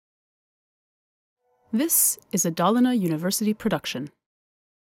This is a Dalarna University production.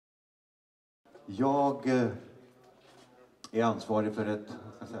 Jag är ansvarig för ett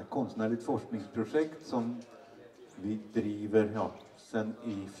konstnärligt forskningsprojekt som vi driver sedan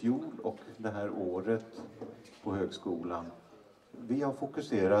i fjol och det här året på högskolan. Vi har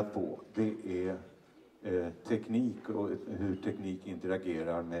fokuserat på det är teknik och hur teknik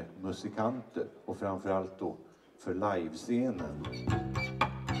interagerar med musikanter och framförallt då för livescenen.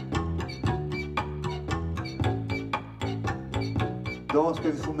 Idag ska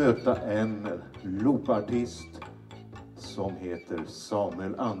vi få möta en loopartist som heter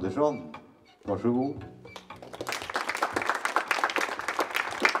Samuel Andersson. Varsågod.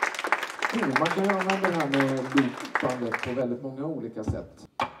 Man kan ju använda det här med loopandet på väldigt många olika sätt.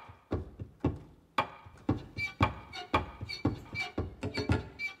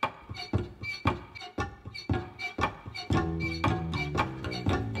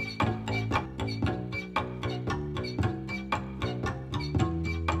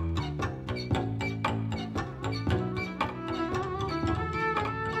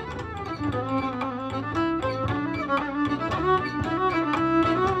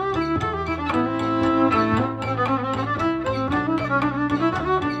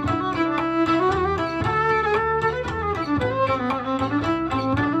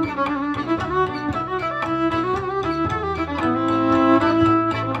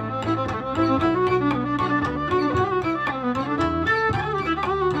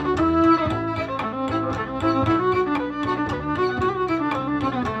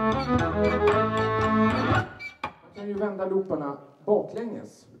 Looparna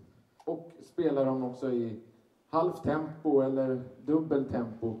baklänges och spelar dem också i halvtempo eller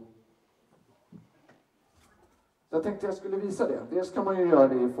dubbeltempo. Så jag tänkte jag skulle visa det. Dels kan man ju göra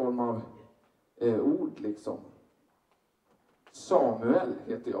det i form av ord liksom. Samuel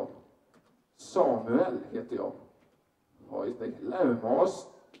heter jag. Samuel heter jag. Hojte läumas.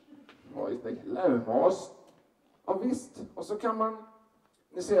 Hojte läumas. Ja visst. Och så kan man,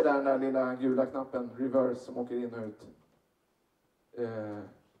 ni ser där den där lilla gula knappen reverse som åker in och ut.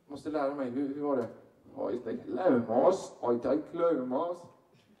 Måste lära mig, hur var det? Hojte läumas. Hojte läumas.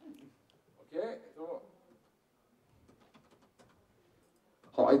 Okej, då.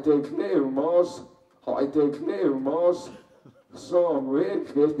 Hojte läumas. Hojte läumas. Samuel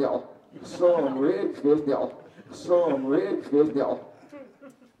heter jag. Samuel heter jag. Samuel heter jag.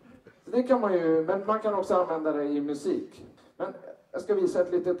 Det kan man ju, men man kan också använda det i musik. Men jag ska visa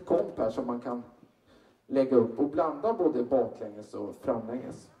ett litet komp här som man kan lägga upp och blanda både baklänges och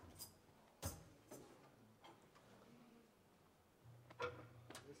framlänges.